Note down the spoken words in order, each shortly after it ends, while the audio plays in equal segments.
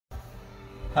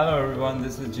Hello everyone,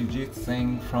 this is Jigjeet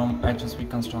Singh from HSP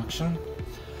Construction.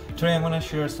 Today I'm going to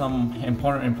share some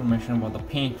important information about the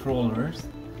paint rollers.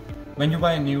 When you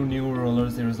buy new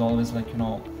rollers, there is always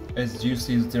as you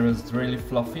see, there is really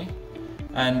fluffy,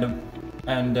 and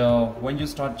when you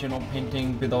start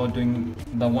painting without doing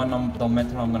the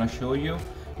method I'm going to show you,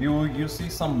 you see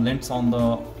some lints on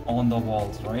the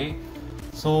walls, right?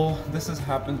 So this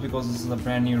happens because this is a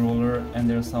brand new roller and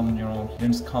there's some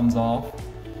lints comes off.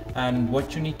 And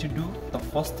what you need to do, the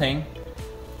first thing,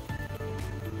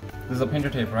 this is a painter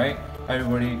tape, right?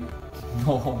 Everybody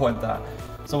know what that.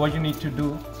 So what you need to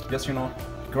do, just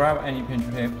grab any painter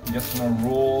tape, just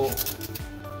roll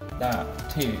that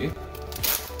tape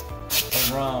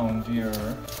around your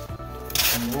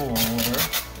roller,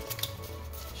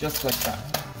 just like that.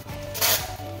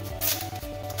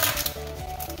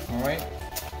 All right.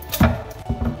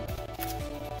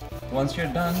 Once you're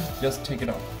done, just take it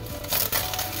off.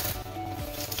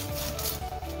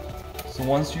 So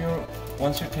once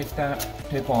you take that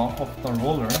tape off of the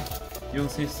roller, you'll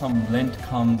see some lint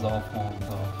comes off on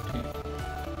the tape.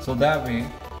 So that way,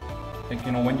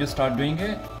 when you start doing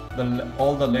it,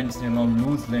 all the lints,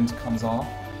 loose lint comes off,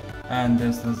 and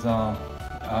this is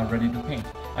ready to paint.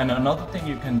 And another thing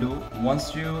you can do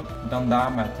once you've done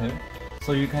that method,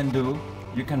 so you can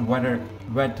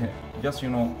wet it. Just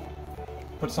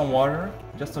put some water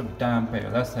just to damp it.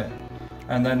 That's it,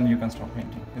 and then you can start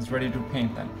painting. It's ready to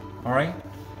paint then. Alright,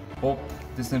 hope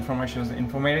this information was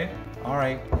informative.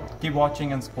 Alright, keep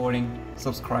watching and supporting.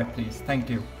 Subscribe please. Thank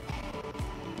you.